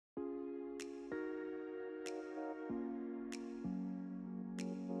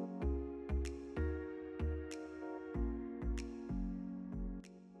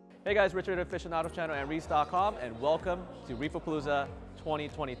Hey guys, Richard Aficionado Channel and Reefs.com, and welcome to Reef A Palooza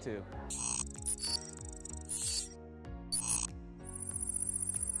 2022.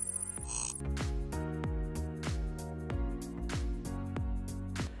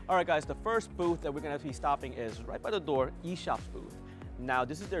 Alright guys, the first booth that we're going to be stopping is right by the door, Eshopps booth. Now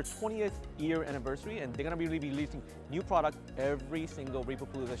this is their 20th year anniversary and they're going to be releasing new product every single Reef A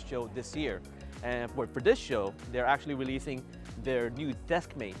Palooza show this year. And for this show, they're actually releasing their new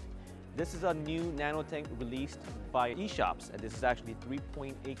Deskmate. This is a new nano tank released by Eshopps, and this is actually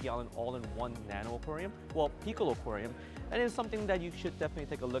 3.8 gallon all-in-one nano aquarium, well, pico aquarium, and it's something that you should definitely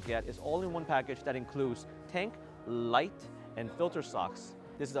take a look at. It's all-in-one package that includes tank, light, and filter socks.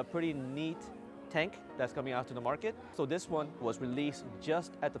 This is a pretty neat tank that's coming out to the market. So this one was released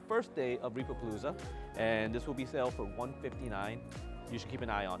just at the first day of Reef A Palooza, and this will be sold for $159. You should keep an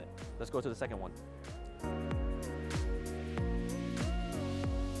eye on it. Let's go to the second one.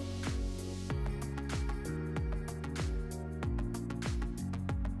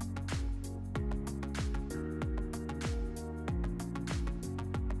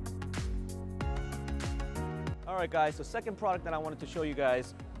 Alright guys, the second product that I wanted to show you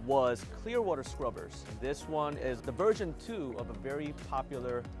guys was Clearwater Scrubbers. This one is the version 2 of a very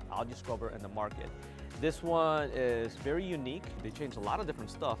popular algae scrubber in the market. This one is very unique. They changed a lot of different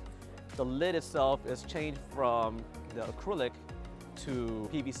stuff. The lid itself is changed from the acrylic to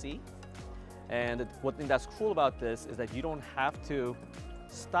PVC. And one thing that's cool about this is that you don't have to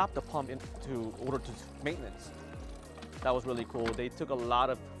stop the pump in order to maintenance. That was really cool. They took a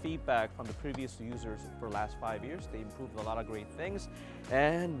lot of feedback from the previous users for the last 5 years. They improved a lot of great things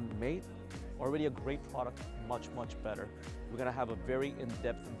and made already a great product much better. We're gonna have a very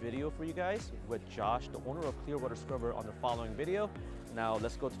in-depth video for you guys with Josh, the owner of Clearwater Scrubber, on the following video. Now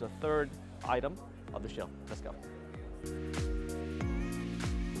let's go to the third item of the show. Let's go.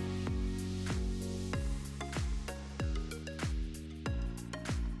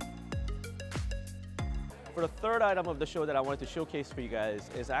 For the third item of the show that I wanted to showcase for you guys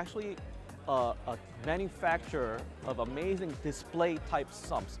is actually a manufacturer of amazing display type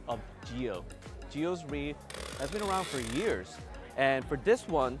sumps of Geo. Geo's Reef has been around for years, and for this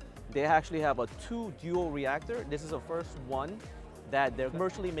one they actually have a 2 dual reactor. This is the first one that they're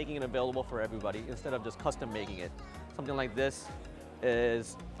commercially making it available for everybody instead of just custom making it. Something like this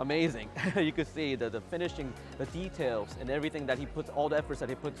is amazing. You can see the finishing, the details, and everything that he puts, all the efforts that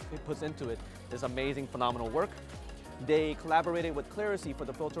he puts into it is amazing, phenomenal work. They collaborated with Clarisy for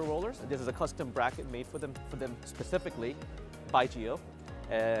the filter rollers. This is a custom bracket made for them specifically by Geo,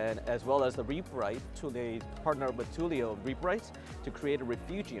 and as well as the Reef-Right. They partnered with Tulio Reef-Rights to create a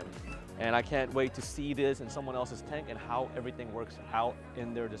refugium. And I can't wait to see this in someone else's tank and how everything works out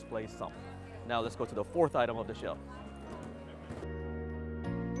in their display sump. Now let's go to the fourth item of the show.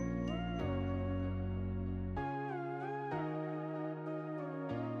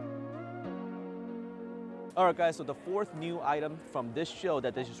 Alright guys, so the fourth new item from this show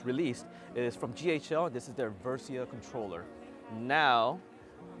that they just released is from GHL. This is their Versia controller. Now,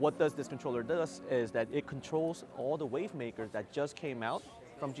 what this controller does is that it controls all the wave makers that just came out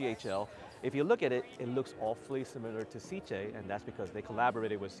from GHL. If you look at it, it looks awfully similar to Seche, and that's because they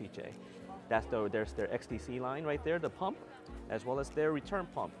collaborated with Seche. There's their XDC line right there, the pump, as well as their return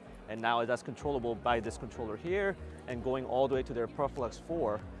pump. And now that's controllable by this controller here and going all the way to their Perflux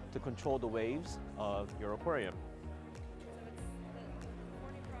 4 to control the waves of your aquarium.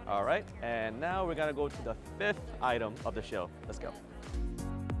 All right, and now we're gonna go to the fifth item of the show. Let's go.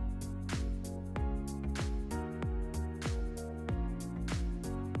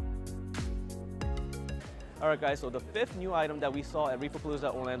 All right guys, so the fifth new item that we saw at Reef A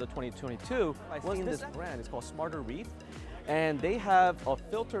Palooza Orlando 2022 was this brand. It's called Smarter Reef, and they have a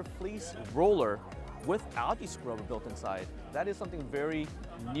filter fleece roller with algae scrubber built inside. That is something very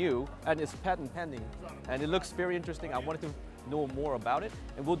new, and it's patent pending, and it looks very interesting. I wanted to know more about it,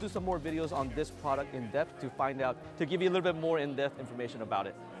 and we'll do some more videos on this product in depth to find out, to give you a little bit more in-depth information about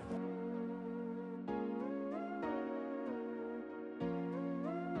it.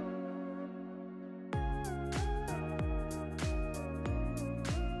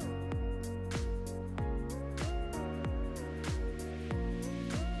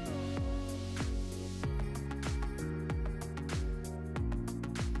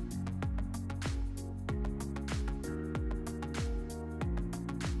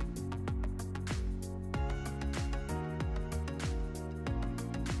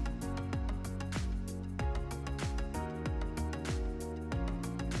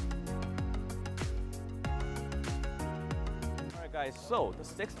 Guys, so the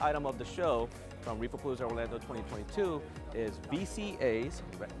sixth item of the show from Reef A Palooza Orlando 2022 is VCA's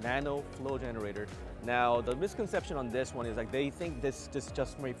Nano Flow Generator. Now, the misconception on this one is like they think this is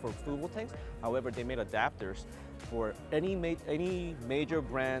just made for fuel tanks. However, they made adapters for any major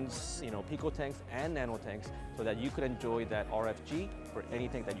brands, pico tanks and nano tanks, so that you could enjoy that RFG for any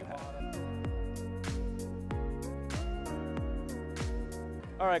tank that you have.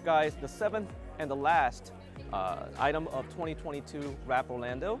 All right, guys, the seventh and the last item of 2022 Reef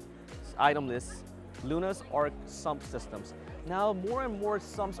Orlando item list: Luna's Arc Sump Systems. Now, more and more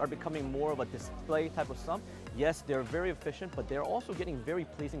sumps are becoming more of a display type of sump. Yes, they're very efficient, but they're also getting very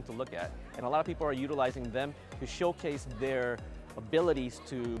pleasing to look at. And a lot of people are utilizing them to showcase their abilities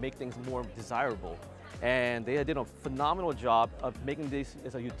to make things more desirable. And they did a phenomenal job of making this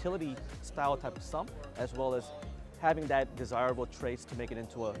as a utility style type of sump, as well as having that desirable traits to make it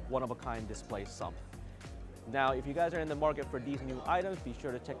into a one-of-a-kind display sump. Now, if you guys are in the market for these new items, be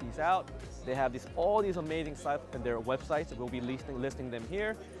sure to check these out. They have all these amazing sites on their websites. We'll be listing them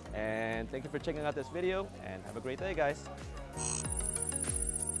here. And thank you for checking out this video, and have a great day, guys.